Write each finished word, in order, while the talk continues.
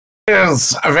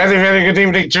Yes, a very, very good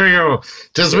evening to you.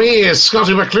 'Tis me,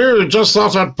 Scottie McClue. Just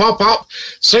thought I'd pop up,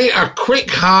 say a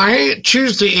quick hi.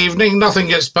 Tuesday evening, nothing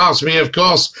gets past me, of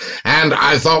course, and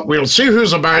I thought we'll see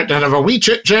who's about and have a wee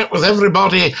chit-chat with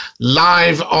everybody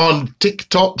live on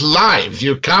TikTok Live.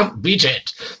 You can't beat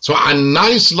it. So a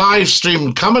nice live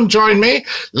stream. Come and join me.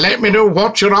 Let me know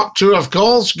what you're up to, of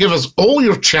course. Give us all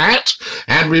your chat,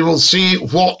 and we will see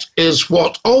what is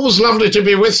what. Always lovely to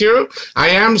be with you. I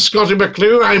am Scottie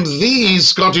McClue. I'm the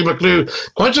Scottie McClue.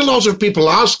 Quite a lot of people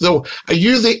ask, though, are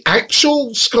you the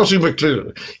actual Scottie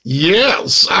McClue?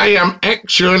 Yes, I am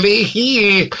actually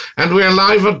he, and we're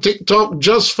live on TikTok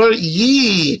just for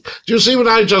ye. Do you see what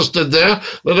I just did there? A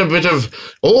little bit of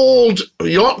old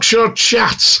Yorkshire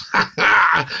chat.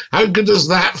 How good is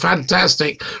that?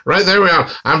 Fantastic. Right, there we are.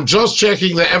 I'm just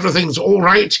checking that everything's all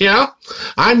right here.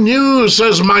 I'm new,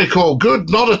 says Michael. Good,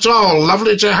 not at all.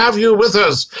 Lovely to have you with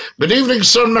us. Good evening,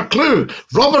 Sir McClue.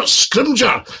 Robert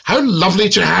Scrimger, how lovely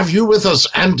to have you with us.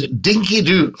 And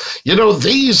Dinky-Doo. You know,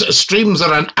 these streams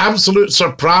are an absolute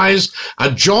surprise,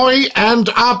 a joy, and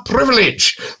a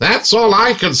privilege. That's all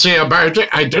I can say about it.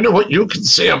 I don't know what you can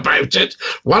say about it.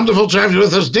 Wonderful to have you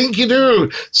with us.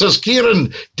 Dinky-Doo, says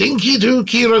Kieran. Dinky-Doo,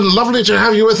 Kieran, lovely to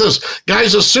have you with us.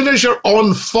 Guys, as soon as you're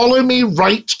on, follow me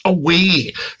right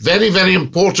away. Very, very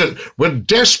important. We're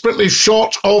desperately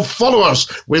short of followers.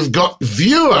 We've got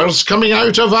viewers coming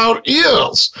out of our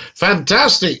ears.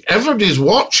 Fantastic. Everybody's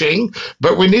watching,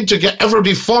 but we need to get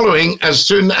everybody following as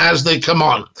soon as they come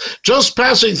on. Just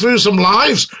passing through some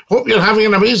lives. Hope you're having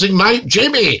an amazing night.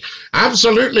 Jamie,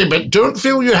 absolutely, but don't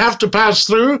feel you have to pass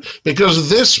through, because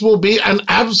this will be an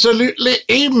absolutely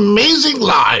amazing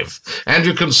live, and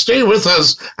you can stay with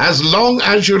us as long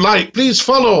as you like. Please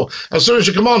follow as soon as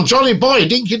you come on. Johnny Boy,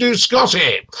 Dinky-Doo,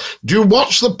 Scottie. Do you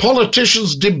watch the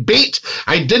politicians debate?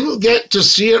 I didn't get to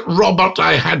see it, Robert.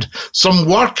 I had some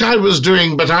work I was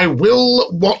doing, but I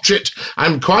will watch it.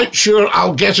 I'm quite sure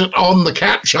I'll get it on the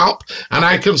catch-up, and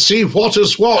I can see what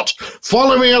is what.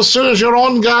 Follow me as soon as you're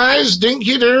on, guys.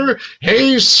 Dinky-Doo.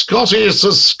 Hey, Scottie,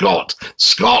 says Scott.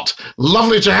 Scott,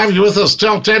 lovely to have you with us.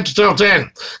 Tell 10 to tell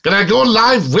 10. Can I go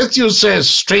live with you, says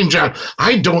Stranger?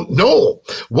 I don't know.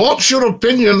 What's your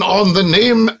opinion on the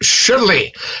name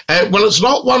Shirley? Well, it's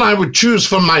not one I would choose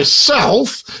for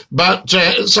myself, but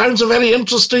it sounds a very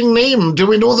interesting name. Do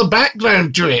we know the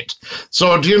background to it?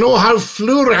 So do you know how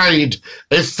fluoride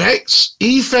affects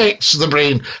the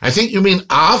brain? I think you mean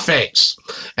affects.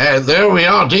 There we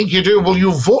are, Dinky-Doo. Will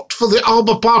you vote for the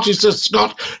Alba Party, says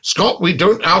Scott? Scott, we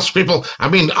don't ask people. I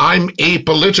mean, I'm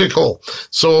apolitical,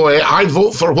 so I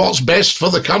vote for what's best for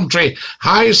the country.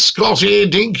 Hi, Scottie.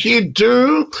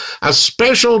 Dinky-Doo. A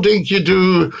special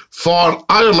Dinky-Doo for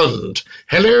Ireland.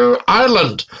 Hello,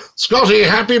 Ireland. Scottie,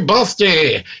 happy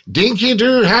birthday.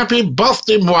 Dinky-Doo, happy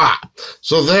birthday, moi.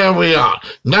 So there we are.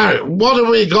 Now, what have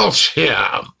we got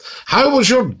here? How was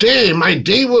your day? My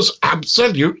day was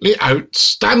absolutely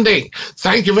outstanding.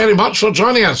 Thank you very much for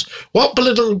joining us. What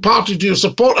political party do you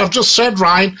support? I've just said,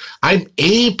 Ryan, I'm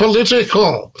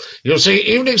apolitical. You see,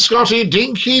 evening, Scottie,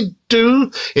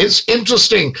 Dinky-Doo. It's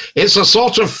interesting. It's a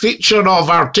sort of feature of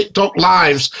our TikTok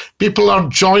lives. People are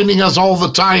joining us all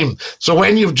the time. So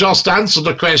when you've just answered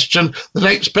a question, the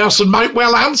next person might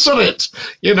well answer it,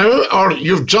 you know, or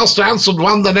you've just answered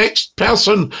one, the next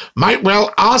person might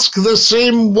well ask the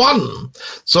same one.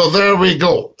 So there we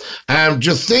go. Do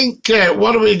you think,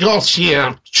 what do we got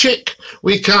here? Chick,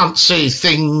 we can't say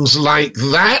things like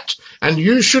that, and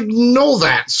you should know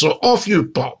that, so off you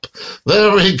pop.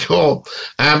 There we go.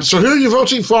 So who are you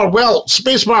voting for? Well,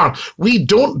 spacebar, we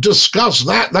don't discuss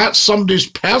that. That's somebody's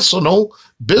personal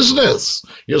business.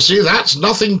 You see, that's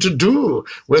nothing to do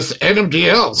with anybody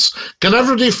else. Can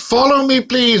everybody follow me,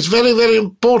 please? Very, very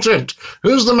important.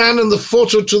 Who's the man in the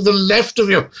photo to the left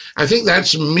of you? I think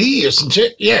that's me, isn't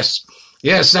it? Yes.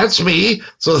 Yes, that's me.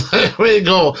 So there we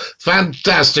go.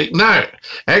 Fantastic. Now,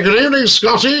 good evening,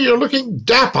 Scottie. You're looking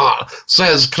dapper,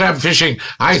 says Crab Fishing.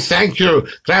 I thank you.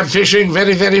 Crab Fishing,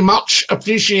 very, very much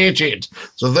appreciated.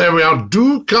 So there we are.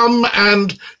 Do come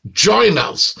and join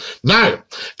us. Now,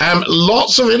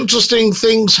 lots of interesting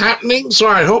things happening, so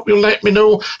I hope you'll let me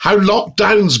know how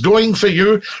lockdown's going for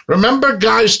you. Remember,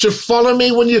 guys, to follow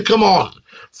me when you come on.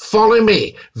 Follow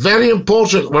me. Very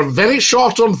important. We're very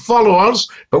short on followers,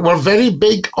 but we're very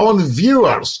big on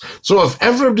viewers. So if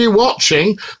everybody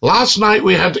watching, last night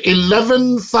we had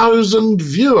 11,000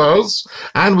 viewers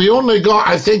and we only got,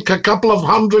 I think, a couple of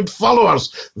hundred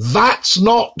followers. That's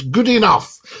not good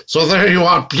enough. So there you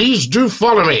are. Please do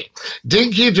follow me.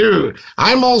 Dinky-Doo.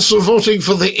 I'm also voting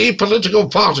for the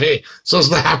apolitical party, says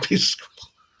the happy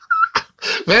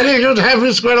Very good,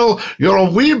 Heavy Squirrel. You're a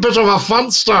wee bit of a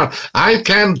funster, I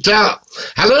can tell.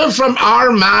 Hello from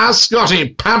Armagh, Scottie.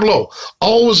 Pablo,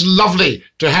 always lovely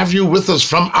to have you with us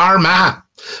from Armagh.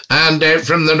 And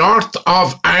from the north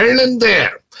of Ireland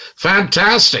there.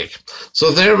 Fantastic.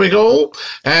 So there we go.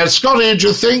 Scottie, do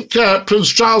you think Prince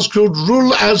Charles could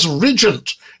rule as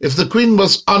regent if the Queen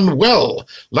was unwell,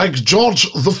 like George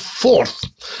IV?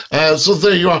 So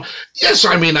there you are. Yes,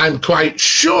 I mean, I'm quite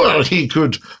sure he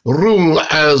could rule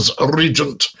as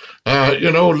regent,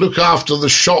 look after the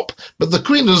shop. But the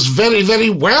Queen is very, very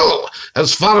well,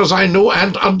 as far as I know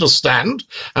and understand,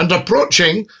 and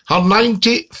approaching her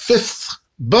 95th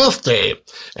birthday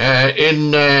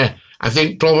in... I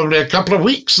think probably a couple of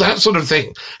weeks, that sort of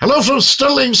thing. Hello from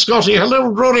Stirling, Scottie. Hello,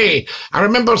 Rory. I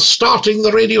remember starting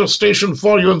the radio station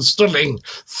for you in Stirling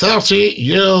 30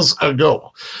 years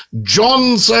ago.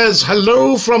 John says,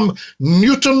 hello from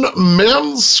Newton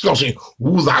Mearns, Scottie.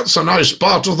 Ooh, that's a nice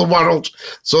part of the world.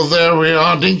 So there we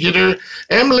are, Dinky-Doo.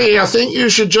 Emily, I think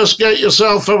you should just get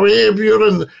yourself away. You're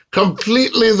in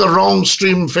completely the wrong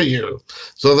stream for you.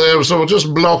 So we'll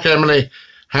just block Emily.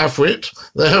 Half-wit.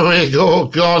 There we go,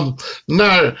 gone.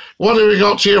 Now, what have we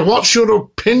got here? What's your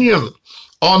opinion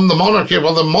on the monarchy?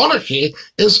 Well, the monarchy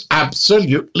is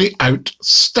absolutely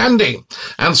outstanding.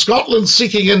 And Scotland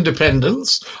seeking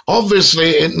independence,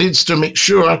 obviously it needs to make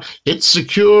sure it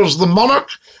secures the monarch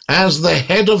as the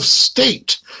head of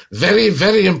state. Very,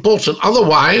 very important.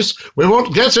 Otherwise, we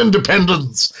won't get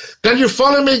independence. Can you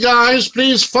follow me, guys?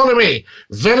 Please follow me.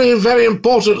 Very, very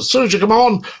important. As soon as you come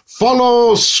on,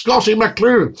 follow Scottie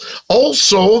McClue.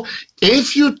 Also,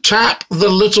 if you tap the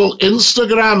little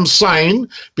Instagram sign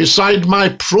beside my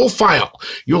profile,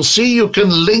 you'll see you can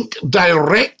link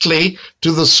directly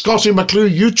to the Scottie McClue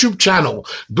YouTube channel.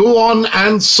 Go on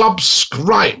and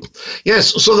subscribe.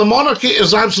 Yes, so the monarchy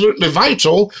is absolutely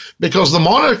vital because the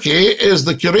monarchy is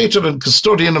the curator and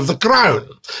custodian of the crown.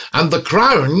 And the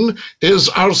crown is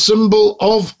our symbol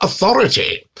of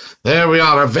authority. There we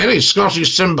are, a very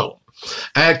Scottish symbol.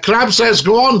 Crab says,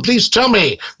 go on, please tell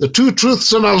me. The 2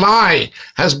 truths and a lie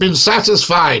has been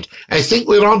satisfied. I think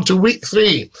we're on to week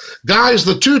 3. Guys,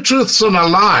 the 2 truths and a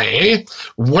lie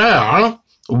were,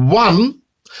 1,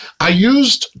 I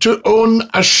used to own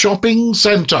a shopping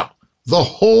centre. The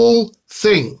whole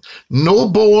thing. No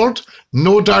board,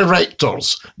 no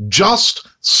directors. Just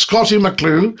Scottie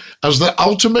McClue as the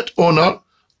ultimate owner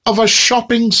of a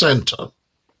shopping centre.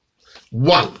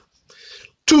 1.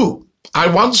 2. I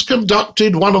once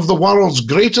conducted one of the world's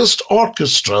greatest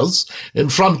orchestras in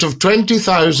front of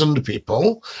 20,000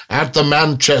 people at the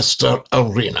Manchester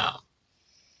Arena.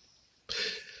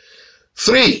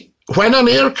 3. When an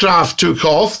aircraft took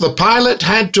off, the pilot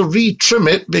had to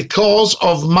retrim it because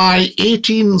of my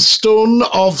 18 stone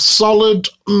of solid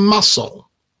muscle.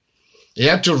 He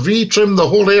had to retrim the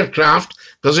whole aircraft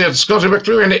because he had Scottie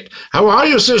McClue in it. How are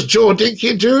you, says Joe.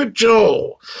 Dinky-Doo,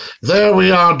 Joe. There we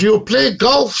are. Do you play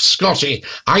golf, Scottie?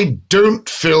 I don't,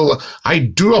 Phil. I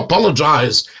do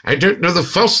apologise. I don't know the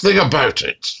first thing about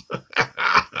it.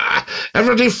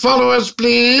 Everybody follow us,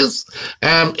 please.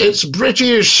 It's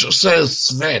British, says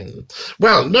Sven.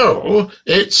 Well, no,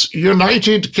 it's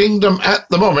United Kingdom at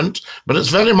the moment, but it's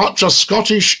very much a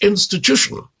Scottish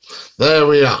institution. There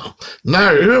we are.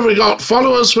 Now, who have we got?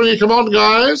 Follow us when you come on,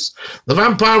 guys. The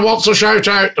vampire wants a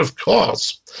shout-out, of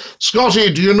course.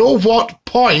 Scottie, do you know what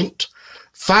point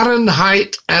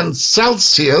Fahrenheit and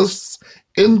Celsius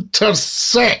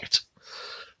intersect?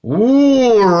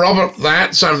 Ooh, Robert,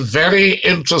 that's a very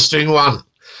interesting one.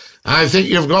 I think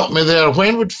you've got me there.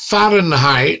 When would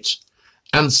Fahrenheit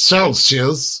and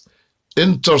Celsius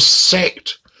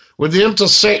intersect? Would they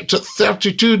intersect at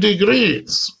 32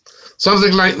 degrees?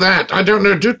 Something like that. I don't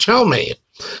know. Do tell me.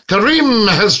 Kareem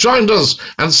has joined us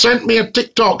and sent me a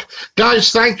TikTok.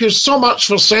 Guys, thank you so much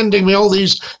for sending me all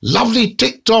these lovely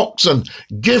TikToks and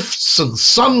gifts and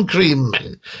sun cream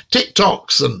and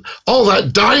TikToks and all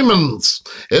that. Diamonds.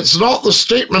 It's not the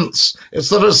statements. It's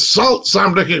the results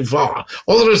I'm looking for.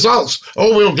 Oh, the results.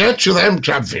 Oh, we'll get you them,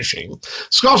 crab fishing.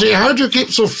 Scottie, how do you keep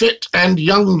so fit and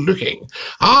young looking?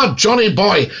 Ah, Johnny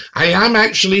boy, I am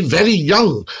actually very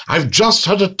young. I've just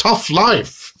had a tough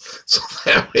life. So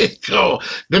there we go.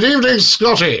 Good evening,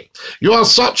 Scottie. You are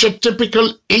such a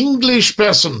typical English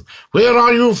person. Where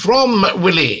are you from,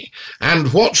 Willie?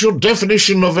 And what's your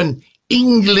definition of an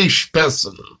English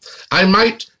person? I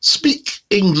might speak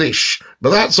English,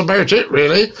 but that's about it,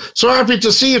 really. So happy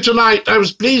to see you tonight. I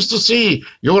was pleased to see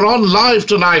you were on live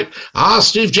tonight. Ah,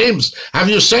 Steve James, have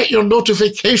you set your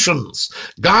notifications?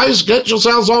 Guys, get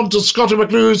yourselves on to Scottie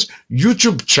McClue's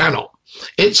YouTube channel.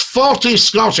 It's 40,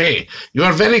 Scottie. You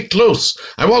are very close.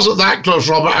 I wasn't that close,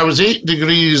 Robert. I was 8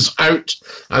 degrees out.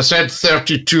 I said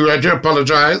 32. I do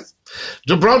apologise.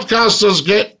 Do broadcasters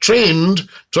get trained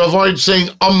to avoid saying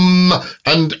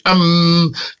and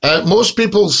most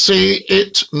people say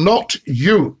it, not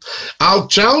you. I'll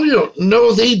tell you,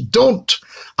 no, they don't.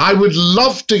 I would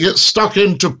love to get stuck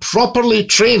into properly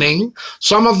training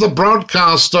some of the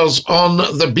broadcasters on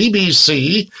the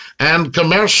BBC and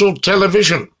commercial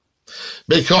television,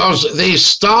 because they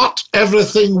start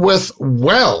everything with,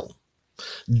 well,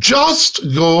 just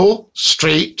go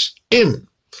straight in.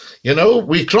 You know,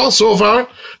 we cross over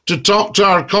to talk to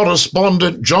our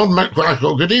correspondent, John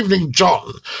McClue. Good evening,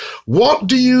 John. What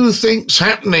do you think's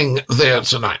happening there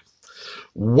tonight?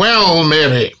 Well,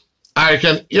 Mary,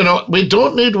 we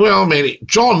don't need well, Mary.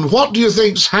 John, what do you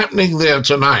think's happening there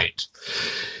tonight?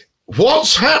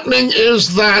 What's happening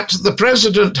is that the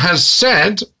president has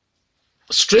said,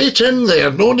 straight in there,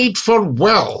 no need for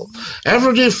well.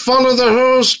 Everybody follow the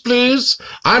host, please.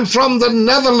 I'm from the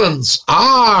Netherlands.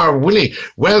 Ah, Willie.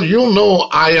 Well, you know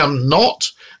I am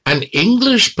not an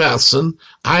English person.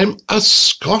 I'm a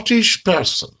Scottish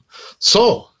person.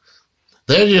 So,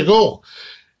 there you go.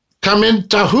 Come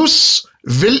into huis,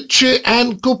 wiltje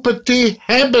en koppetje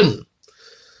hebben.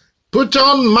 Put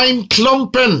on mijn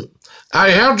klompen.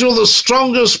 I heard you're the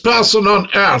strongest person on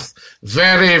earth.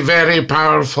 Very, very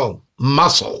powerful.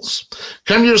 Muscles.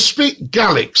 Can you speak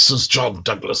Gaelic, says John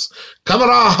Douglas.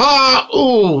 Camaraha,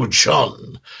 oh,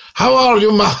 John. How are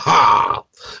you, maha?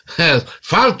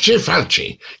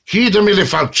 Falchi, Kida mili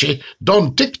falchi,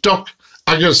 don TikTok,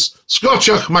 agus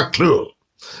Scottiach McClue.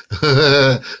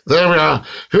 There we are.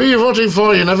 Who are you voting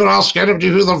for? You never ask anybody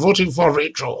who they're voting for,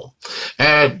 Rachel.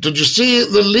 Did you see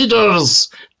the leaders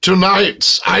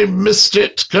tonight? I missed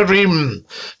it, Kareem.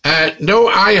 No,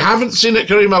 I haven't seen it,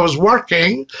 Kareem. I was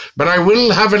working, but I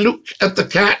will have a look at the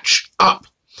catch up.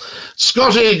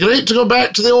 Scottie, great to go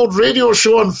back to the old radio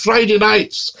show on Friday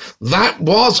nights. That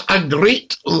was a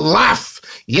great laugh.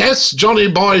 Yes, Johnny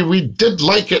boy, we did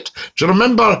like it. Do you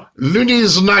remember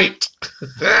Looney's Night?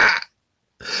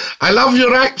 I love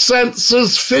your accent,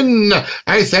 says Finn.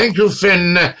 I thank you,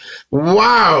 Finn.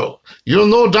 Wow. You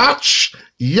know Dutch?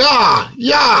 Yeah.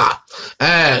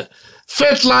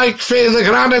 Fit like Faye the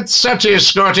Granite City,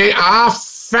 Scottie.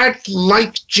 Fit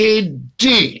like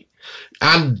JD.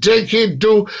 And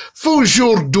Dinky-Doo, who's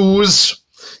your do's?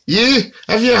 Yeah,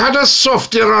 have you had a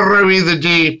softy or a rowie the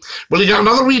day? Well, you got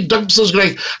another wee dug, says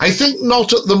Greg. I think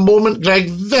not at the moment, Greg.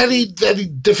 Very, very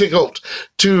difficult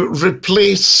to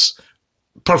replace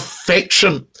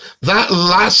perfection. That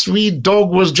last wee dog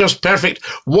was just perfect.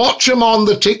 Watch him on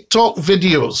the TikTok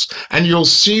videos and you'll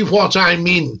see what I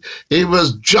mean. It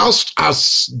was just a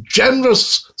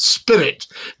generous spirit.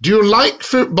 Do you like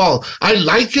football? I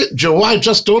like it, Joe. I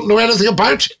just don't know anything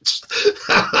about it.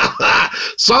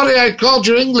 Sorry, I called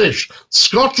you English.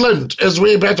 Scotland is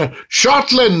way better.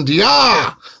 Shotland,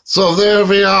 yeah. So there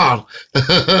we are.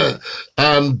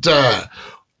 And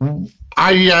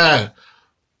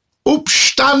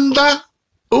Upstander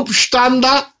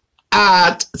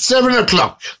at 7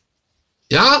 o'clock.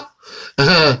 Yeah?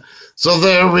 So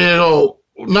there we go.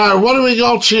 Now, what do we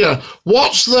got here?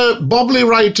 What's the bobbly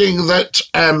writing that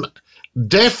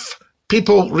deaf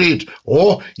people read?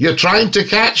 Oh, you're trying to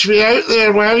catch me out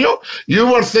there, were you? You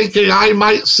were thinking I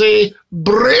might say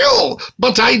Braille,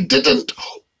 but I didn't.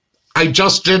 I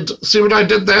just did. See what I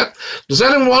did there? Does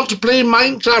anyone want to play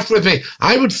Minecraft with me?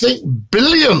 I would think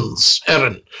billions,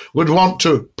 Erin, would want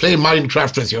to play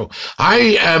Minecraft with you.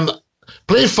 I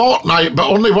play Fortnite, but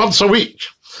only once a week.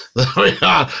 There we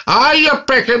are. Ah, you're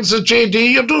picking, says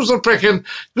JD. You do the picking.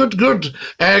 Good.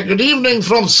 Good evening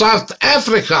from South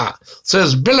Africa,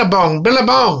 says Billabong.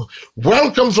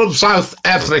 Welcome from South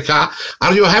Africa.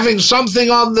 Are you having something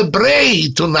on the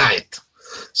braai tonight?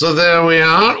 So there we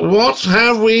are. What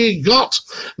have we got?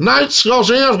 Night,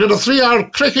 Scottie. I've got a 3-hour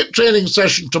cricket training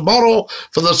session tomorrow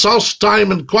for the first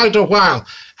time in quite a while.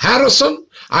 Harrison,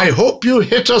 I hope you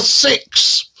hit a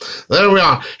 6. There we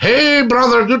are. Hey,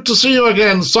 brother, good to see you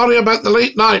again. Sorry about the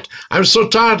late night. I was so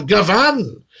tired.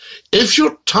 Gavan, if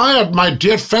you're tired, my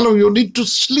dear fellow, you need to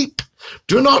sleep.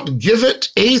 Do not give it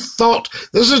a thought.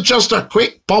 This is just a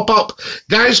quick pop-up.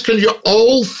 Guys, can you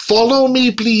all follow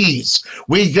me, please?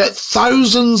 We get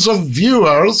thousands of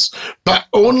viewers, but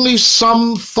only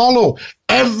some follow.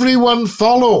 Everyone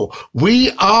follow.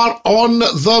 We are on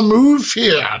the move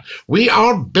here. We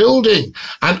are building.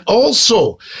 And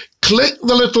also, click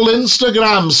the little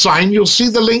Instagram sign. You'll see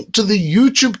the link to the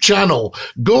YouTube channel.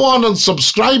 Go on and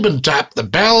subscribe and tap the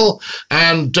bell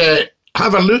and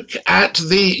have a look at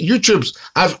the YouTubes.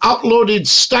 I've uploaded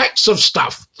stacks of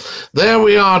stuff. There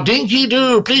we are.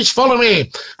 Dinky-Doo, please follow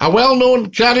me. A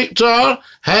well-known character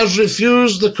has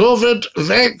refused the COVID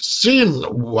vaccine.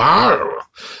 Wow.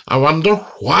 I wonder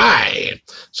why.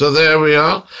 So there we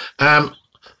are.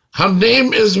 Her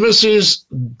name is Mrs.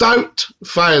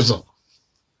 Doubtfire.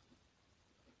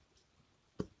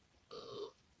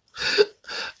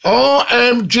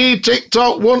 OMG,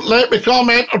 TikTok won't let me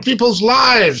comment on people's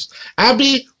lives.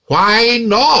 Abby, why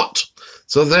not?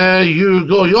 So there you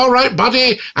go. You're right,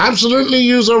 buddy. Absolutely,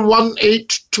 user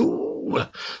 182.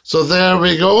 So there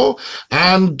we go.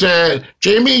 And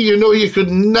Jamie, you know you could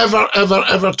never, ever,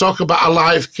 ever talk about a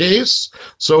live case.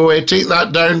 So take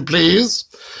that down, please.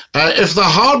 If the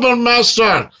harbour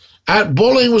master at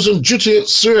Bowling was on duty at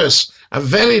Suez, a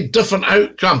very different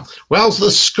outcome. Well,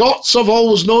 the Scots have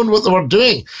always known what they were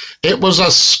doing. It was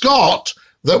a Scot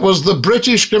that was the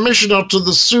British commissioner to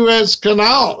the Suez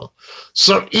Canal,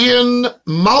 Sir Ian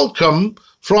Malcolm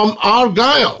from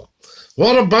Argyll.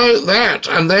 What about that?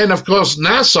 And then, of course,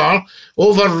 Nasser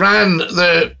overran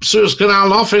the Suez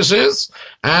Canal offices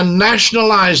and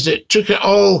nationalised it, took it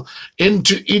all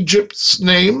into Egypt's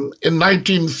name in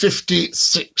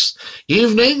 1956.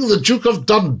 Evening, the Duke of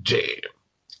Dundee.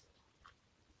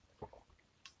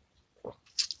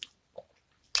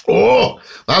 Oh,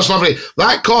 that's lovely.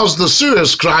 That caused the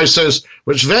Suez Crisis,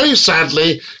 which very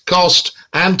sadly cost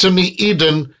Anthony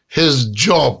Eden his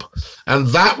job. And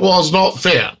that was not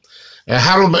fair.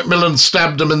 Harold Macmillan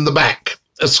stabbed him in the back.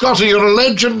 Scottie, you're a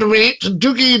legend, mate.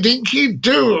 Doogie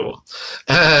Dinky-Doo.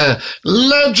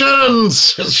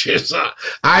 Legends.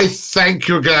 I thank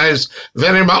you guys.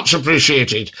 Very much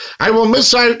appreciated. I will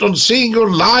miss out on seeing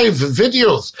your live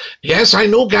videos. Yes, I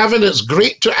know, Gavin, it's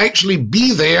great to actually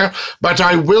be there, but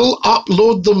I will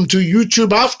upload them to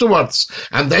YouTube afterwards,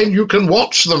 and then you can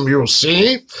watch them, you'll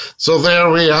see. So there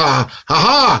we are.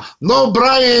 Ha-ha, no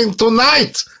Brian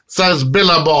tonight, says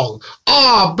Billabong.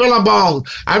 Ah, Billabong,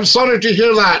 I'm sorry to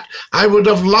hear that. I would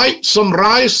have liked some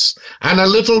rice and a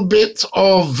little bit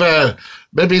of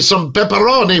maybe some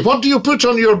pepperoni. What do you put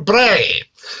on your brie?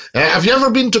 Have you ever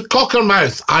been to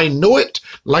Cockermouth? I know it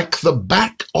like the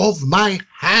back of my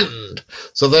hand.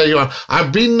 So there you are.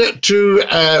 I've been to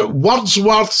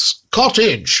Wordsworth's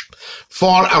cottage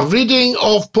for a reading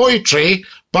of poetry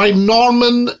by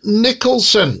Norman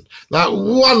Nicholson, that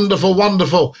wonderful,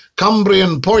 wonderful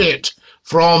Cumbrian poet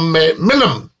from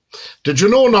Milham. Did you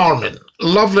know Norman?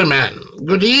 Lovely man.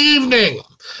 Good evening.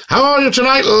 How are you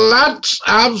tonight, lads?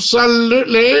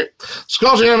 Absolutely.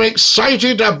 Scottie, I'm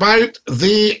excited about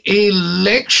the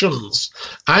elections.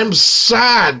 I'm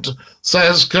sad,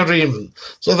 says Kareem.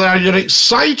 So there, you're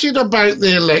excited about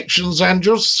the elections and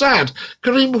you're sad.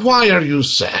 Kareem, why are you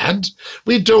sad?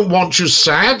 We don't want you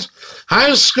sad.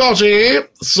 Hi, Scottie.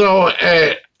 So,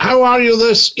 how are you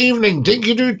this evening?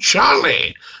 Dinky-Doo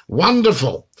Charlie.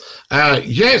 Wonderful.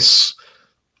 Yes.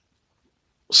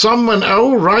 Someone,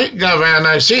 oh, right, Gavin,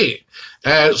 I see.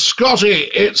 Scottie,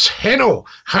 it's Henno.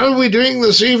 How are we doing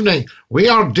this evening? We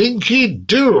are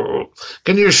Dinky-Doo.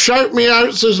 Can you shout me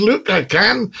out, says Luke? I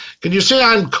can. Can you say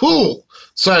I'm cool,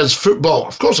 says Football?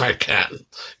 Of course I can.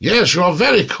 Yes, you are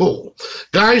very cool.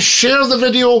 Guys, share the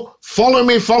video. Follow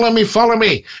me, follow me, follow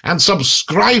me. And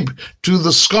subscribe to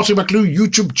the Scottie McClue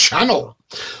YouTube channel.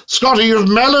 Scottie, you've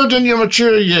mellowed in your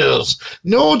mature years.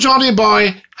 No, Johnny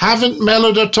boy, haven't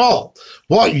mellowed at all.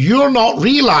 What you're not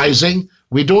realising,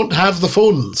 we don't have the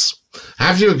phones.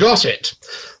 Have you got it?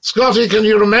 Scottie, can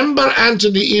you remember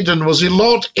Anthony Eden? Was he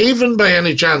Lord Avon by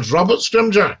any chance? Robert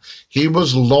Scrimger. He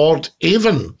was Lord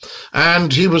Avon.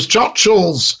 And he was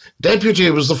Churchill's deputy.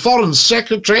 He was the Foreign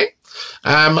Secretary.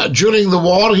 During the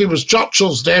war, he was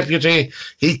Churchill's deputy.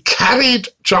 He carried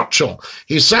Churchill.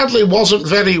 He sadly wasn't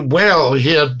very well.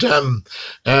 He had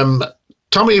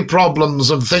tummy problems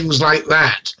and things like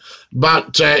that.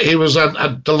 But he was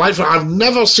a delightful. I've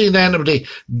never seen anybody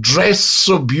dress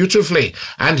so beautifully.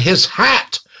 And his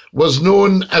hat was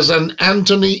known as an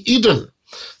Anthony Eden.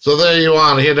 So there you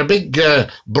are. He had a big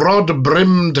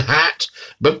broad-brimmed hat.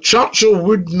 But Churchill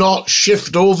would not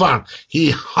shift over. He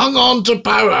hung on to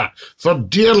power for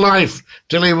dear life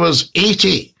till he was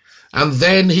 80. And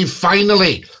then he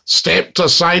finally stepped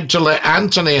aside to let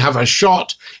Anthony have a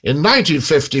shot in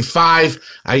 1955.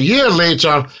 A year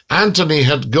later, Anthony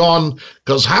had gone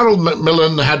because Harold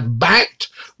Macmillan had backed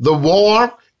the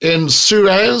war in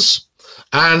Suez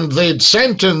and they'd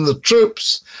sent in the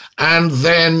troops, and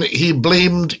then he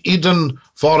blamed Eden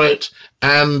for it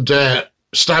and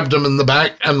stabbed him in the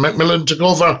back, and Macmillan took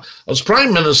over as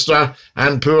Prime Minister,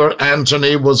 and poor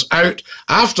Anthony was out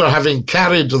after having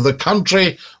carried the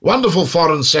country, wonderful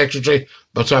Foreign Secretary,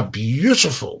 but a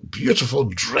beautiful, beautiful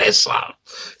dresser.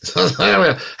 So there we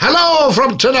are. Hello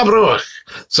from Tinnabrook,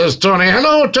 says Tony.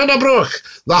 Hello,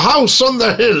 Tinnabrook, the house on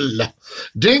the hill.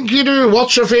 Dinky-Doo,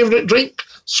 what's your favourite drink?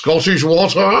 Scottish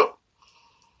water.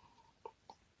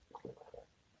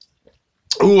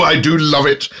 Oh, I do love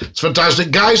it. It's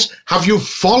fantastic. Guys, have you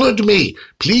followed me?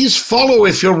 Please follow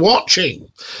if you're watching.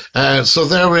 So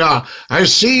there we are. I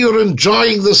see you're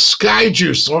enjoying the Sky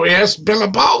Juice. Oh, yes,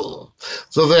 Billabong.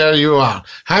 So there you are.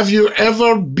 Have you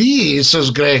ever been, says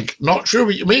Greg. Not sure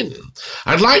what you mean.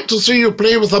 I'd like to see you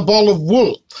play with a ball of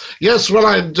wool. Yes, well,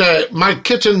 my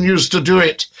kitten used to do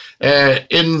it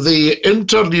in the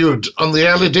interlude on the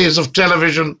early days of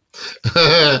television.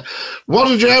 What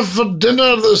did you have for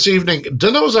dinner this evening?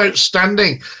 Dinner was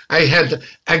outstanding. I had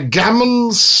a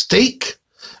gammon steak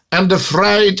and a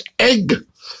fried egg.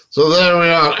 So there we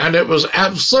are, and it was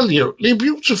absolutely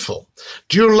beautiful.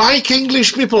 Do you like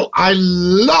English people? I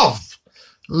love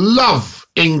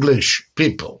English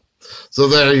people. So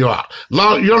there you are.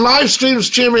 Your live streams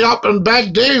cheer me up on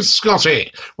bad days,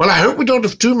 Scottie. Well, I hope we don't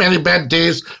have too many bad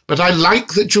days, but I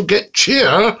like that you get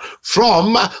cheer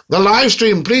from the live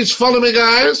stream. Please follow me,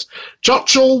 guys.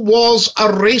 Churchill was a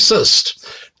racist.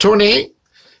 Tony,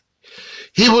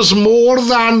 he was more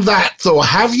than that, though.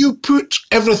 Have you put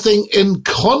everything in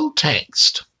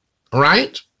context?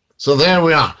 Right? So there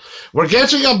we are. We're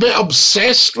getting a bit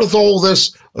obsessed with all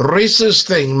this racist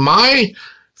thing. My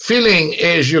feeling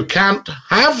is you can't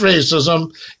have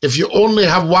racism if you only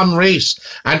have one race.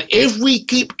 And if we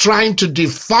keep trying to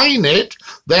define it,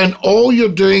 then all you're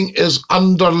doing is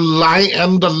underlining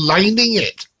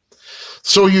it.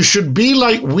 So you should be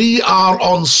like we are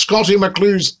on Scottie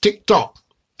McClue's TikTok.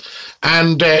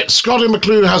 And Scottie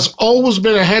McClue has always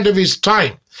been ahead of his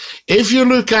time. If you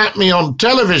look at me on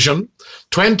television,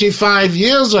 25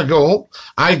 years ago,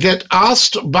 I get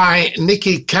asked by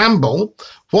Nikki Campbell,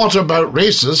 what about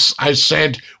racists? I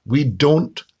said, we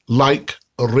don't like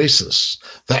racists.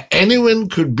 That anyone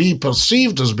could be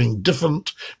perceived as being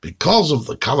different because of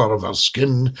the colour of our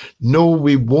skin. No,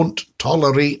 we won't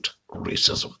tolerate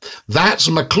racism. That's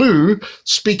McClue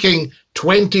speaking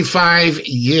 25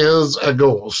 years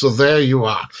ago. So there you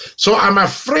are. So I'm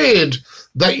afraid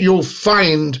that you'll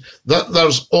find that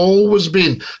there's always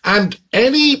been, and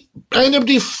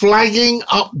anybody flagging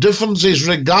up differences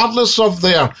regardless of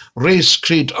their race,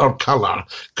 creed or colour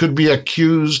could be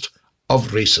accused of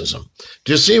racism.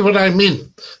 Do you see what I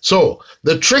mean? So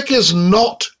the trick is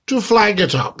not to flag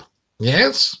it up.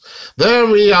 Yes? There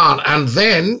we are. And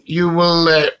then you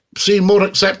will see more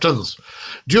acceptance.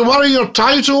 Do you worry your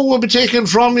title will be taken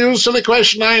from you? Silly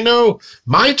question, I know.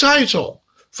 My title,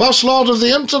 First Lord of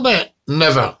the Internet.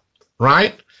 Never,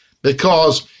 right?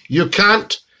 Because you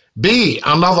can't be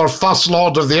another First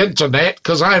Lord of the Internet,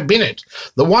 because I've been it.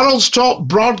 The world's top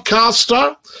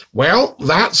broadcaster, well,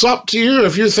 that's up to you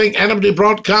if you think anybody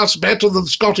broadcasts better than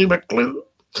Scottie McClue.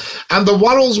 And the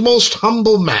world's most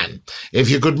humble man. If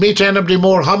you could meet anybody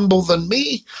more humble than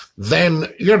me, then,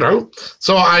 you know.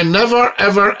 So I never,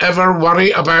 ever, ever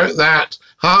worry about that.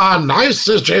 Ah, nice,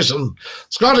 says Jason.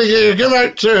 Scottie, you give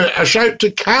out a shout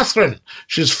to Catherine.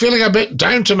 She's feeling a bit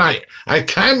down tonight. I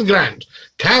can, Grant.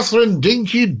 Catherine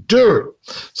Dinky-Doo.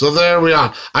 So there we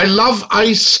are. I love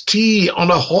iced tea on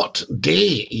a hot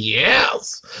day.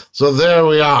 Yes. So there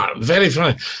we are. Very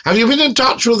funny. Have you been in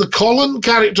touch with the Colin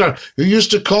character who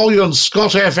used to call you on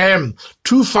Scott FM?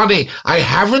 Too funny. I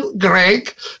haven't,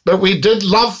 Greg, but we did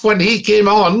love when he came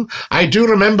on. I do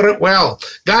remember it well.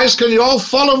 Guys, can you all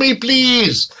follow me,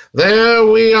 please? There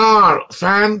we are.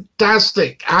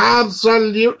 Fantastic.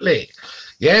 Absolutely.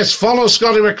 Yes, follow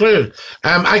Scottie McClue.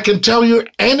 I can tell you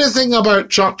anything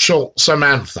about Churchill,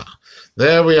 Samantha.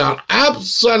 There we are.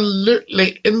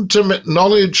 Absolutely intimate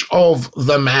knowledge of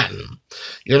the man.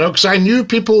 You know, because I knew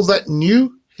people that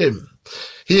knew him.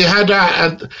 He had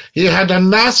a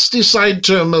nasty side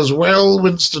to him as well,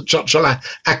 Winston Churchill, a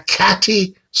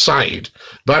catty side.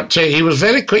 But he was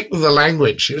very quick with the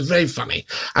language. He was very funny.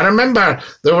 I remember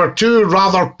there were two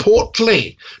rather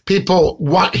portly people,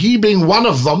 he being one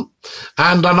of them,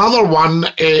 and another one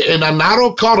in a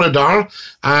narrow corridor,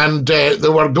 and they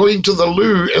were going to the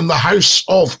loo in the House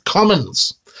of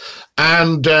Commons.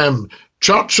 And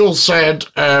Churchill said,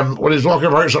 when he's walking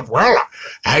about, he said, well,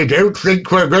 I don't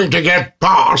think we're going to get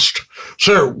past,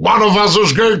 so one of us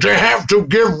is going to have to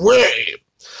give way.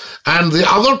 And the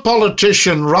other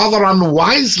politician rather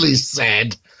unwisely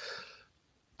said,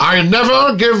 I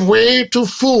never give way to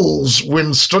fools,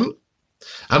 Winston.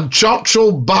 And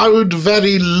Churchill bowed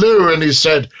very low and he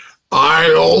said,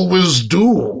 I always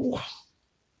do.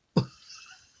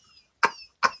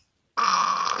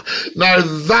 Now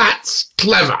that's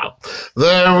clever.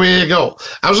 There we go.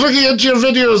 I was looking at your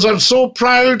videos. I'm so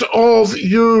proud of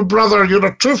you, brother. You're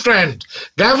a true friend.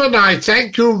 Gavin, I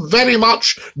thank you very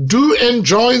much. Do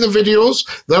enjoy the videos.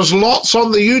 There's lots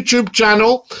on the YouTube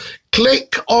channel.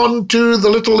 Click onto the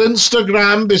little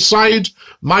Instagram beside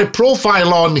my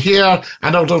profile on here,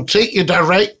 and it'll take you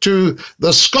direct to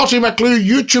the Scottie McClue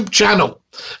YouTube channel.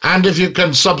 And if you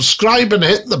can subscribe and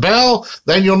hit the bell,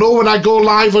 then you'll know when I go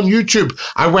live on YouTube.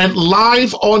 I went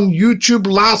live on YouTube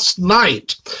last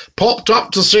night. Popped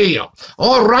up to see you.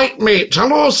 All right, mate.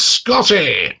 Hello,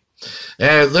 Scottie.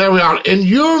 There we are. In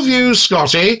your view,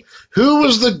 Scottie, who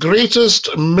was the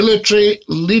greatest military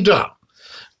leader?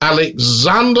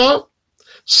 Alexander,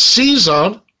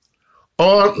 Caesar,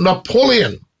 or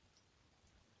Napoleon?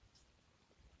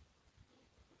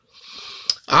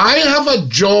 I have a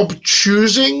job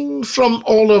choosing from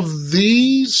all of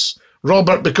these,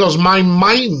 Robert, because my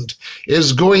mind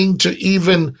is going to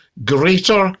even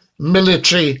greater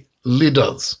military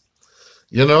leaders,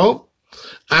 you know?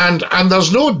 And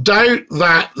there's no doubt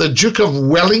that the Duke of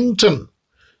Wellington,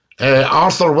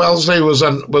 Arthur Wellesley, was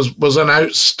an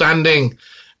outstanding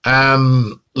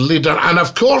leader. And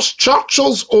of course,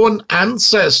 Churchill's own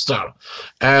ancestor,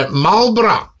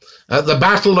 Marlborough, at the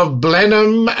Battle of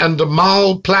Blenheim and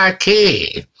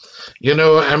Malplaquet. You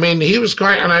know, I mean, he was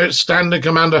quite an outstanding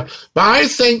commander. But I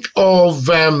think of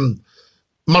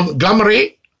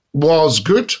Montgomery was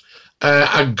good.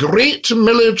 A great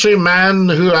military man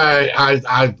who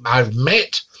I've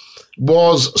met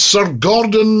was Sir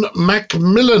Gordon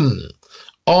Macmillan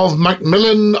of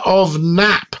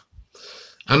Knapp,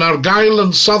 an Argyll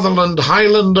and Sutherland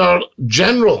Highlander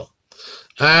general.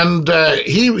 And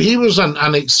he was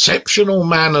an exceptional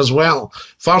man as well,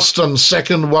 First and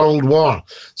Second World War.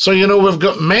 So, you know, we've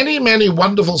got many, many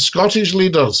wonderful Scottish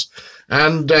leaders.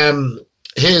 And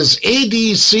his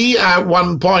ADC at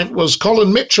one point was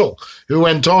Colin Mitchell, who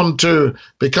went on to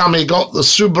become, he got the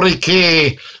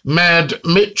sobriquet Mad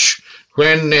Mitch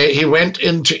when he went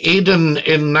into Aden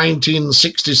in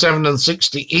 1967 and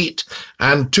 68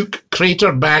 and took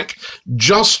Craterback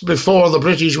just before the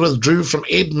British withdrew from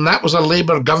Aden. That was a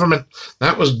Labour government.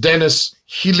 That was Dennis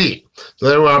Healy. So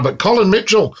there we are. But Colin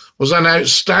Mitchell was an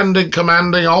outstanding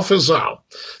commanding officer.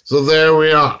 So there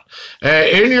we are.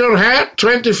 In your hat,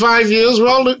 25 years. We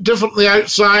all look different on the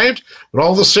outside. We're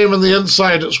all the same on the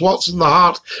inside. It's what's in the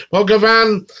heart. Well,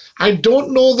 Gavan, I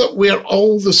don't know that we're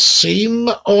all the same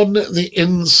on the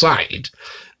inside.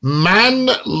 Man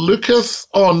looketh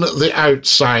on the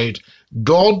outside.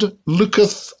 God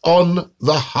looketh on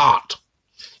the heart.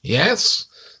 Yes?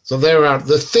 So there are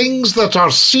the things that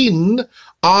are seen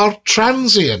are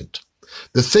transient.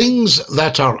 The things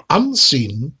that are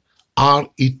unseen are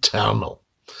eternal.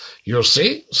 You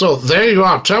see? So there you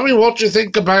are. Tell me what you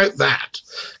think about that.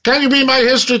 Can you be my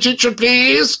history teacher,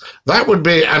 please? That would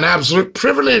be an absolute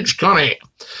privilege, Connie.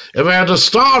 If I had a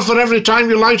star for every time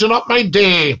you lighten up my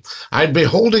day, I'd be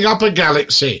holding up a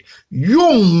galaxy.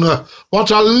 Jung!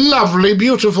 What a lovely,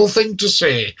 beautiful thing to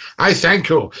say. I thank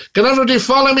you. Can everybody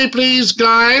follow me, please,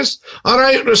 guys? All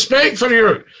right, respect for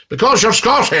you, because you're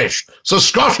Scottish. So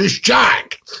Scottish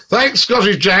Jack. Thanks,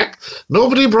 Scottish Jack.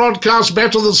 Nobody broadcasts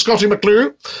better than Scottie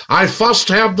McClue. I first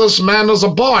heard this man as a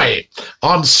boy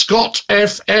on Scot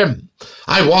FM.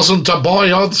 I wasn't a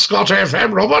boy on Scot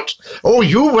FM, Robert. Oh,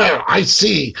 you were, I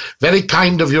see. Very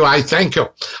kind of you, I thank you.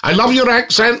 I love your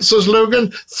accent, says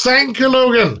Logan. Thank you,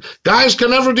 Logan. Guys,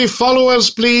 can everybody follow us,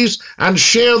 please, and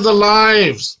share the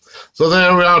lives? So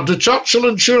there we are. Do Churchill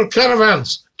insure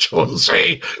caravans?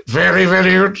 Jonesy, very,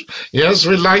 very good. Yes,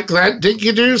 we like that.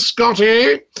 Dinky-Doo,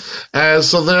 Scottie.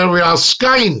 So there we are.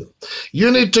 Skyn, you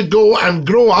need to go and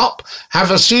grow up. Have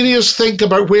a serious think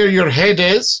about where your head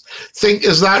is. Think,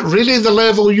 is that really the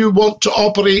level you want to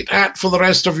operate at for the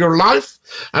rest of your life?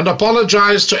 And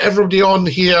apologise to everybody on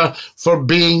here for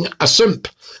being a simp.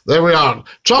 There we are.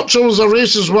 Churchill's a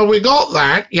racist. Well, we got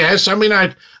that. Yes, I mean,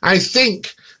 I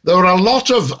think there were a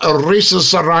lot of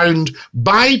racists around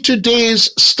by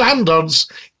today's standards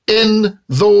in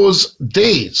those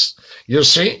days, you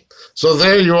see? So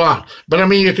there you are. But I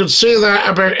mean, you can say that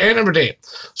about anybody.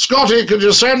 Scottie, could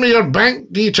you send me your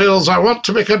bank details? I want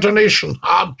to make a donation.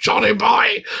 Ah, Johnny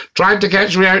boy, trying to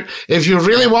catch me out. If you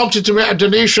really wanted to make a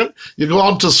donation, you go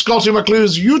on to Scottie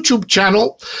McClue's YouTube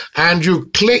channel and you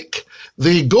click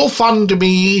the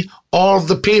GoFundMe or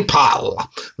the PayPal.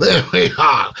 There we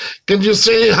are. Can you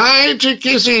say hi to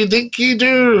Kissy,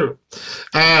 Dinky-Doo?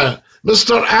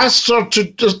 Mr. Astor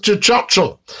to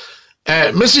Churchill.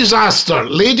 Mrs. Astor,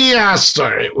 Lady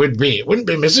Astor, it would be. It wouldn't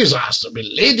be Mrs. Astor, it would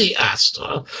be Lady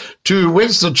Astor to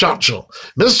Winston Churchill.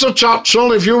 Mr.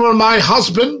 Churchill, if you were my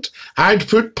husband I'd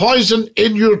put poison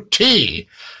in your tea.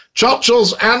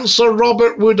 Churchill's answer,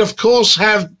 Robert, would of course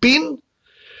have been,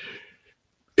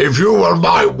 if you were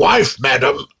my wife,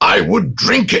 madam, I would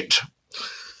drink it.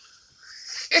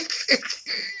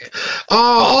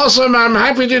 Oh, awesome. I'm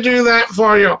happy to do that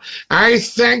for you. I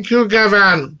thank you,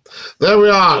 Gavan. There we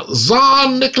are. Tsar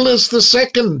Nicholas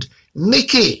II,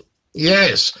 Nicky.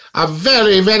 Yes, a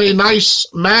very, very nice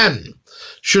man.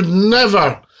 Should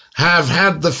never have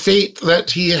had the fate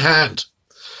that he had.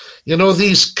 You know,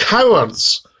 these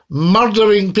cowards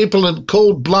murdering people in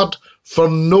cold blood for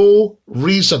no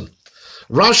reason.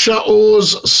 Russia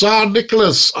owes Tsar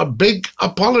Nicholas a big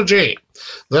apology.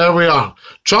 There we are.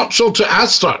 Churchill to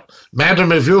Astor.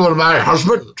 Madam, if you were my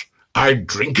husband, I'd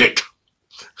drink it.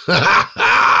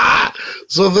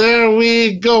 So there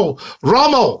we go.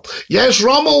 Rommel. Yes,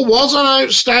 Rommel was an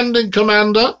outstanding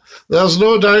commander. There's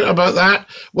no doubt about that.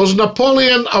 Was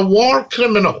Napoleon a war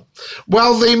criminal?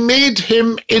 Well, they made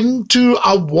him into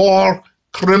a war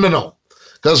criminal.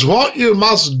 Because what you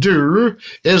must do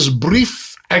is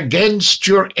brief against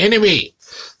your enemy.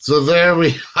 So there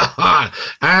we are.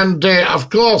 And, of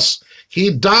course,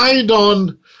 he died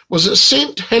on, was it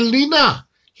St. Helena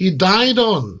he died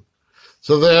on?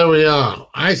 So there we are.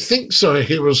 I think so.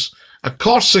 He was a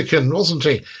Corsican, wasn't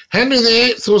he? Henry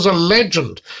VIII was a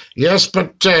legend. Yes,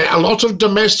 but a lot of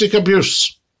domestic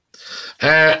abuse.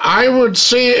 I would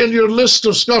say in your list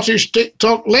of Scottish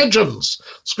TikTok legends,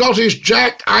 Scottish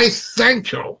Jack, I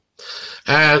thank you.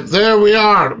 There we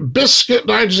are. Biscuit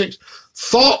 96.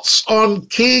 Thoughts on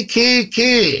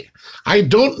KKK? I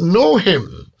don't know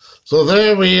him. So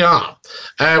there we are.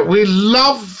 We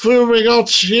love who we got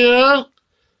here.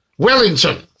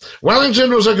 Wellington.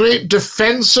 Wellington was a great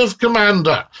defensive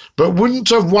commander, but wouldn't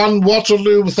have won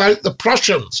Waterloo without the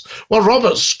Prussians. Well,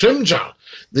 Robert Scrimgeour,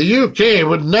 the UK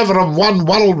would never have won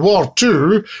World War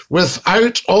II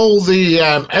without all the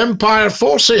Empire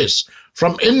forces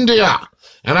from India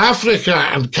and Africa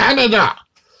and Canada,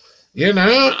 you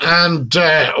know, and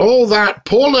all that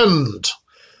Poland,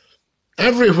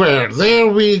 everywhere. There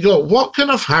we go. What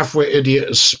kind of halfway idiot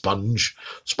is Sponge?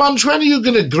 Sponge, when are you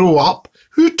going to grow up?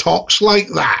 Who talks like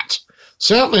that?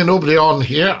 Certainly nobody on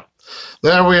here.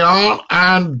 There we are.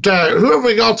 And who have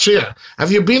we got here?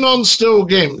 Have you been on Still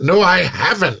Game? No, I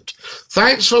haven't.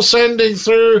 Thanks for sending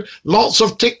through lots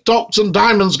of TikToks and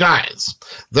diamonds, guys.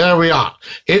 There we are.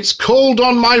 It's cold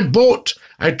on my boat.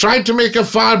 I tried to make a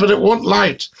fire, but it won't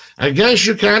light. I guess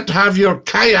you can't have your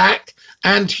kayak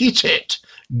and heat it.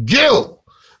 Gil,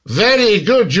 very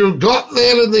good. You got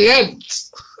there in the end.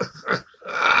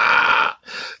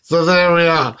 So there we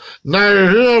are. Now,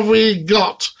 who have we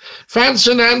got?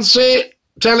 Fancy Nancy,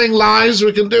 telling lies,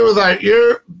 we can do without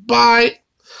you. Bye.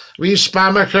 Wee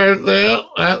spam account there.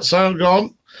 That's all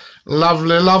gone.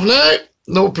 Lovely, lovely.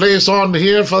 No place on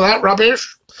here for that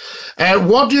rubbish.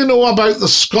 What do you know about the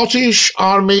Scottish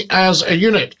Army as a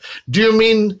unit? Do you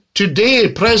mean today,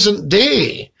 present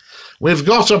day? We've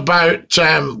got about,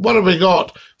 what have we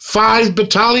got? 5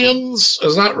 battalions,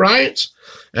 is that right?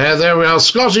 There we are.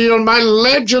 Scottie, you're my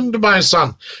legend, my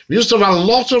son. We used to have a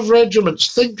lot of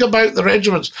regiments. Think about the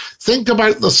regiments. Think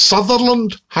about the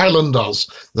Sutherland Highlanders,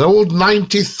 the old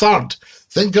 93rd.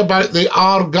 Think about the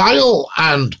Argyll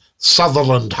and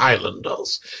Sutherland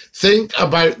Highlanders. Think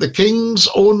about the King's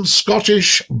Own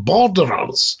Scottish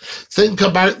Borderers. Think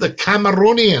about the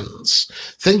Cameronians.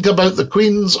 Think about the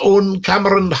Queen's Own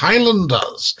Cameron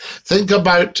Highlanders. Think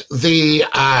about the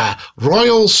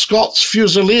Royal Scots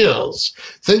Fusiliers.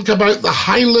 Think about the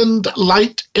Highland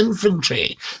Light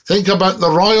Infantry. Think about the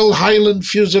Royal Highland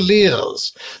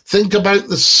Fusiliers. Think about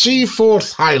the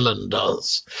Seaforth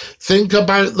Highlanders. Think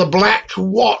about the Black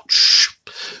Watch.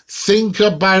 Think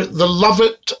about the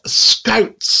Lovat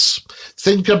Scouts.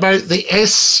 Think about the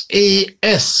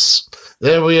SAS.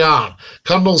 There we are.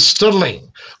 Colonel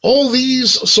Stirling. All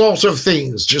these sort of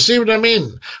things. Do you see what I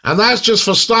mean? And that's just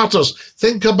for starters.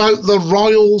 Think about the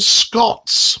Royal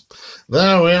Scots.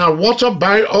 There we are. What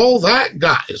about all that,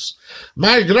 guys?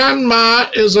 My grandma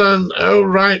is an... Oh,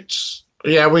 right.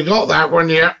 Yeah, we got that one,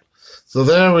 yeah. So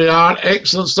there we are.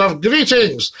 Excellent stuff.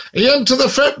 Greetings. Are you into the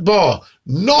football?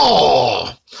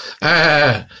 No.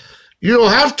 You'll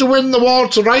have to win the war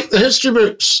to write the history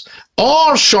books.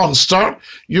 Or, Seanster,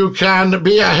 you can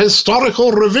be a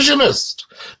historical revisionist,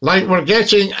 like we're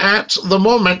getting at the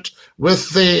moment with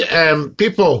the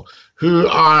people who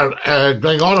are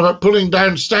going on about pulling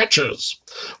down statues.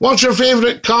 What's your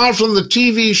favourite car from the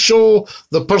TV show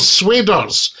The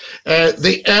Persuaders?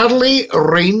 The early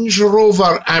Range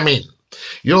Rover, I mean.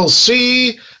 You'll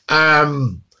see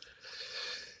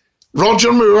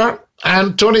Roger Moore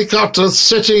and Tony Curtis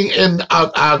sitting in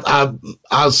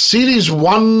a Series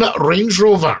 1 Range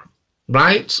Rover,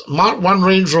 right? Mark 1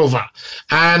 Range Rover.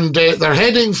 And they're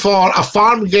heading for a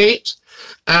farm gate,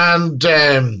 and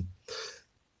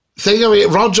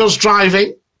Roger's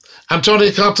driving, and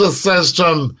Tony Curtis says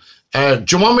to him, do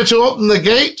you want me to open the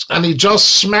gate? And he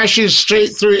just smashes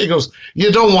straight through it. He goes,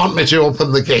 you don't want me to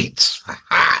open the gate.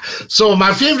 So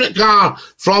my favourite car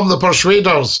from the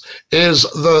Persuaders is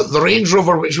the Range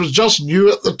Rover, which was just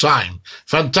new at the time.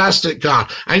 Fantastic car.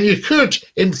 And you could,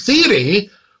 in theory,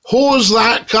 hose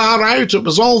that car out. It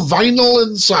was all vinyl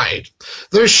inside.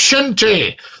 The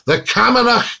Shinty, the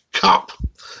Camanach Cup.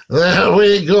 There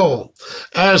we go.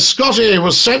 Scottie,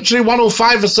 was Century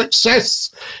 105 a success?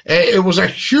 It was a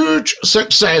huge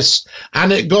success,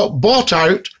 and it got bought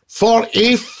out for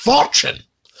a fortune.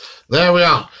 There we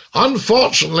are.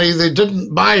 Unfortunately, they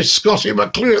didn't buy Scottie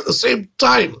McClue at the same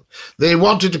time. They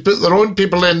wanted to put their own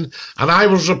people in, and I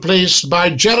was replaced by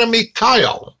Jeremy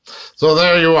Kyle. So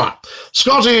there you are.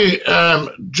 Scottie,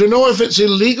 do you know if it's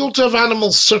illegal to have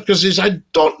animal circuses? I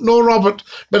don't know, Robert,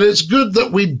 but it's good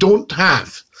that we don't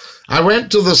have. I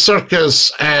went to the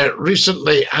circus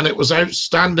recently, and it was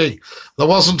outstanding. There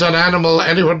wasn't an animal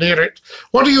anywhere near it.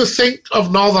 What do you think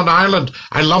of Northern Ireland?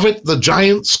 I love it. The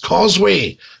Giant's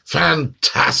Causeway.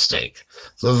 Fantastic.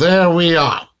 So there we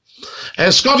are.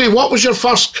 Scottie, what was your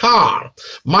first car?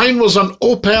 Mine was an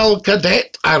Opel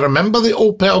Kadett. I remember the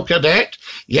Opel Kadett.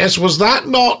 Yes, was that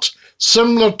not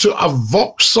similar to a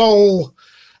Vauxhall?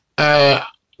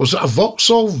 Was it a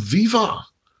Vauxhall Viva?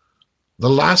 The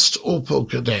last Opel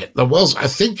Kadett. There was, I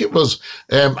think it was,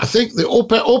 I think the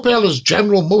Opel is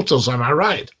General Motors, am I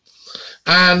right?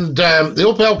 And the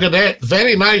Opel Kadett,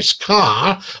 very nice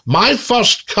car. My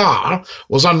first car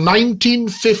was a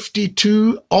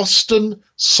 1952 Austin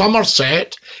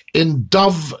Somerset in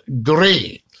Dove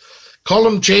Grey.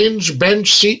 Column change,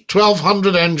 bench seat,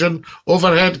 1200 engine,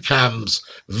 overhead cams.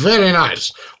 Very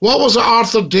nice. What was it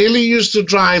Arthur Daly used to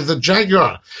drive, the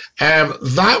Jaguar?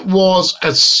 That was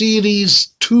a Series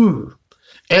 2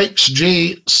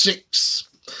 XJ6.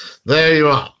 There you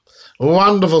are.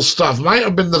 Wonderful stuff. Might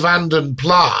have been the Vanden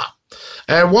Pla.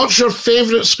 What's your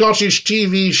favourite Scottish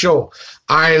TV show?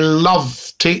 I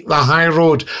love Take the High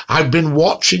Road. I've been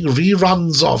watching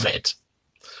reruns of it.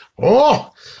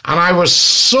 Oh, and I was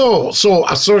so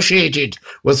associated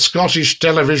with Scottish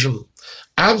television.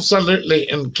 Absolutely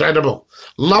incredible.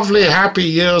 Lovely, happy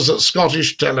years at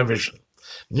Scottish television.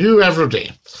 New every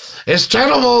day. It's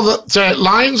terrible that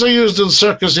lions are used in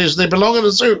circuses. They belong in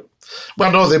a zoo.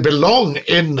 Well, no, they belong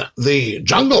in the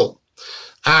jungle.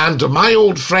 And my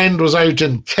old friend was out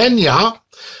in Kenya,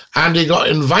 and he got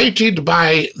invited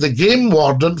by the game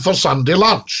warden for Sunday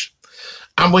lunch.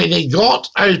 And when he got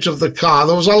out of the car,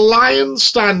 there was a lion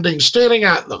standing, staring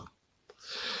at them.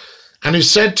 And he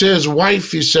said to his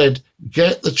wife, he said,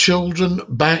 get the children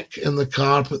back in the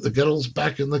car, put the girls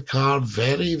back in the car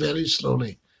very, very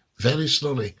slowly, very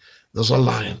slowly. There's a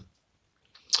lion.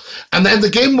 And then the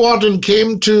game warden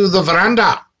came to the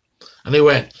veranda, and he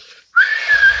went,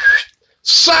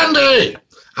 Sandy!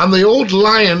 And the old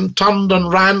lion turned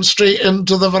and ran straight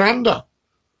into the veranda.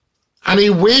 And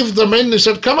he waved them in. He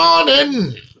said, come on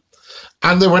in.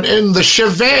 And they went in. The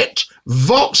Chevette,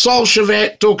 Vauxhall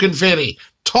Chevette Token Ferry,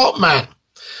 top man.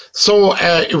 So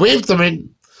he waved them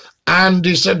in. And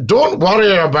he said, don't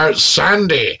worry about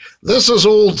Sandy. This is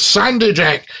old Sandy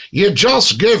Jack. You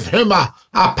just give him a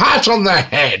pat on the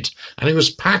head. And he was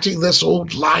patting this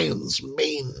old lion's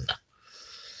mane.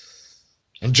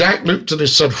 And Jack looked and he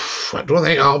said, I don't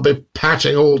think I'll be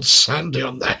patting old Sandy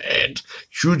on the head.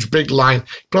 Huge big lion.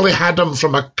 Probably had him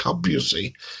from a cub, you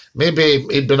see. Maybe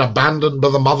he'd been abandoned by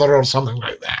the mother or something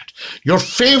like that. Your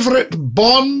favourite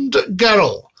Bond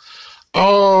girl?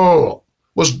 Oh,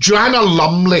 was Joanna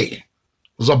Lumley.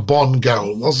 Was a Bond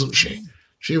girl, wasn't she?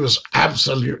 She was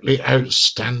absolutely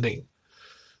outstanding.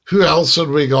 Who else had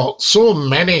we got? So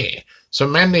many.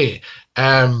 Halle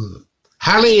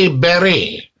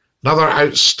Berry. Another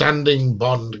outstanding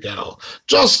Bond girl.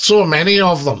 Just so many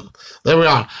of them. There we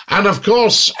are. And of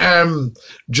course, do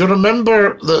you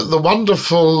remember the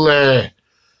wonderful...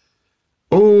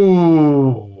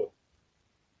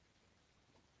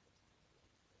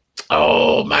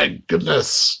 oh my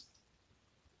goodness.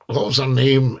 What was her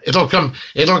name? It'll come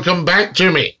back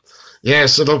to me.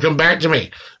 Yes, it'll come back to me.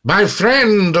 My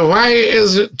friend, why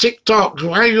is it TikTok?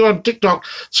 Why are you on TikTok?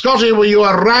 Scottie, were you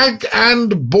a rag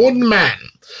and bone man?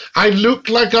 I look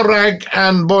like a rag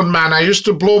and bone man. I used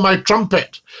to blow my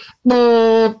trumpet.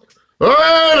 They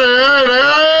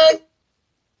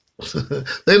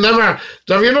never,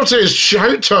 have you noticed,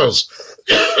 shouters?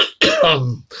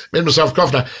 Made myself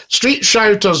cough now. Street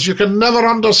shouters, you can never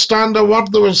understand a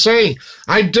word they were saying.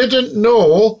 I didn't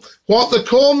know what the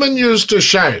coalman used to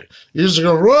shout. He used to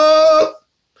go, whoa!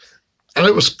 And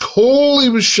it was coal he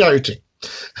was shouting.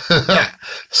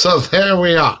 So there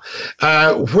we are.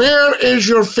 Where is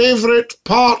your favourite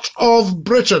part of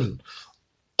Britain?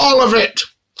 All of it.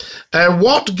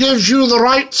 What gives you the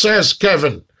right, says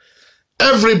Kevin.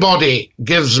 Everybody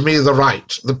gives me the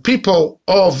right. The people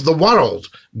of the world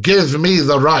give me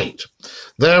the right.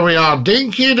 There we are.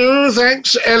 Dinky-Doo,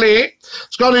 thanks, Ellie.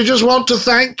 Scottie, just want to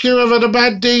thank you. I've had a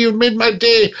bad day. You've made my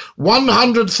day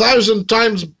 100,000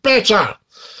 times better.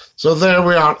 So there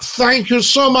we are. Thank you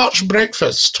so much,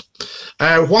 breakfast.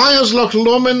 Why has Loch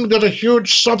Lomond got a huge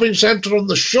shopping centre on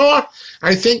the shore?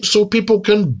 I think so people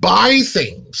can buy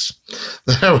things.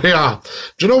 There we are.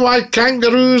 Do you know why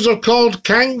kangaroos are called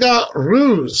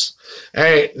kangaroos?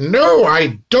 No,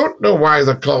 I don't know why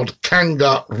they're called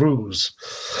kangaroos.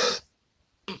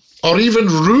 Or even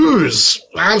roos.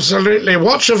 Absolutely.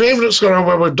 What's your favourite score?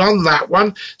 Well, we've done that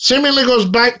one. Seemingly goes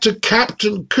back to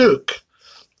Captain Cook.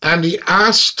 And he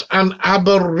asked an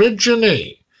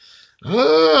Aborigine.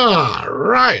 Ah,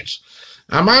 right.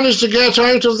 I managed to get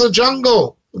out of the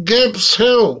jungle. Gibbs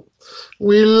Hill.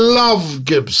 We love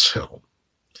Gibbs Hill.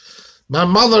 My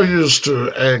mother used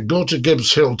to go to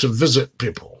Gibbs Hill to visit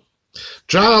people.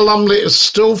 Joanna Lumley is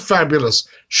still fabulous.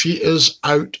 She is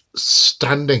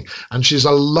outstanding. And she's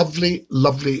a lovely,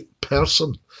 lovely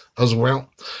person as well.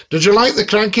 Did you like the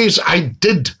Crankies? I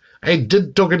did. I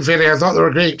did, Token Fairy. I thought they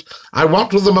were great. I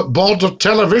worked with them at Border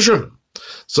Television.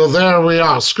 So there we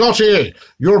are. Scottie,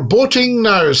 you're boating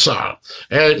now, sir.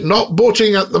 Not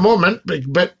boating at the moment,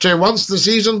 but once the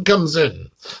season comes in.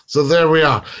 So there we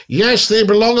are. Yes, they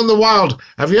belong in the wild.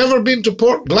 Have you ever been to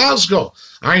Port Glasgow?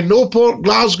 I know Port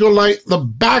Glasgow like the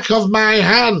back of my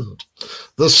hand.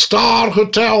 The Star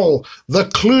Hotel, the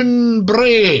Clune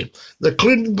Brae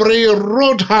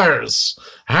Roadhouse.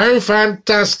 How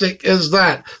fantastic is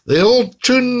that? The Old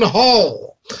Toon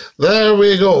Hall. There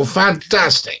we go.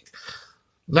 Fantastic.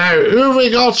 Now, who have we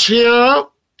got here?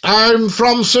 I'm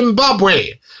from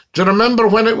Zimbabwe. Do you remember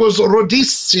when it was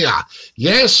Rhodesia?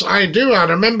 Yes, I do. I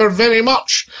remember very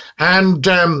much. And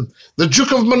the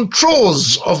Duke of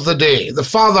Montrose of the day, the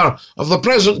father of the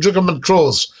present Duke of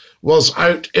Montrose, was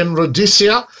out in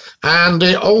Rhodesia. And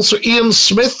also Ian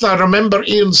Smith. I remember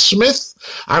Ian Smith.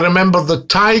 I remember the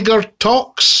Tiger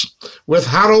Talks with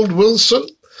Harold Wilson.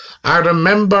 I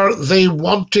remember they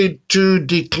wanted to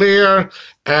declare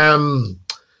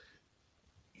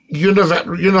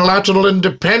unilateral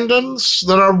independence.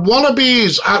 There are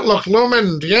wannabes at Loch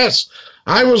Lomond, yes.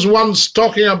 I was once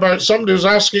talking about, somebody was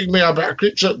asking me about a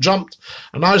creature that jumped,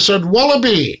 and I said,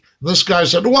 wallaby. This guy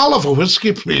said, well, of a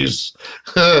whiskey, please.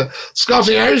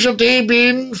 Scottie, how's your day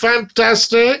been?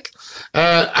 Fantastic.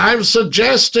 I'm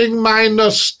suggesting my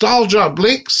nostalgia.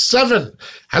 Blake 7.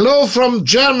 Hello from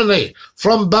Germany,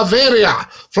 from Bavaria,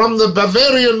 from the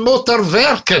Bavarian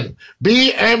Motorwerken,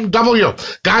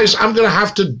 BMW. Guys, I'm going to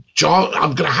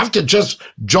have to just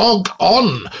jog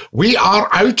on. We are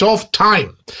out of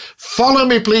time. Follow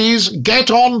me, please.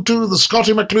 Get on to the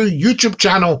Scottie McClue YouTube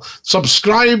channel.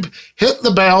 Subscribe, hit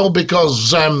the bell,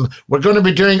 because we're going to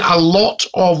be doing a lot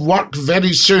of work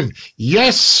very soon.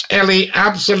 Yes, Ellie,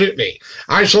 absolutely.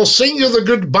 I shall sing you the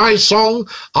goodbye song.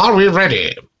 Are we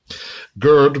ready?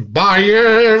 Goodbye,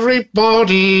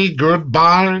 everybody,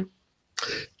 goodbye.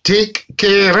 Take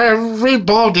care,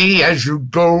 everybody, as you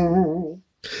go.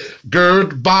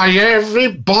 Goodbye,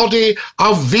 everybody.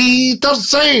 Auf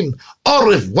Wiedersehen. Au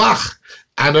revoir.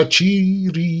 And a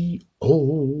cheerio.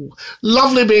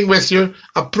 Lovely being with you.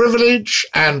 A privilege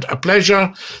and a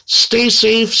pleasure. Stay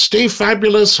safe, stay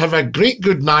fabulous. Have a great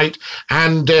good night.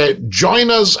 And join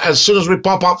us as soon as we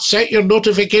pop up. Set your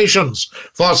notifications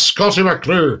for Scottie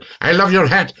McClue. I love your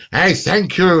hat. I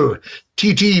thank you.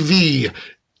 TTV.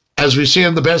 As we say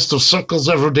in the best of circles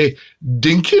every day,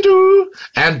 Dinky-Doo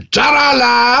and ta-ra,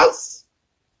 lads.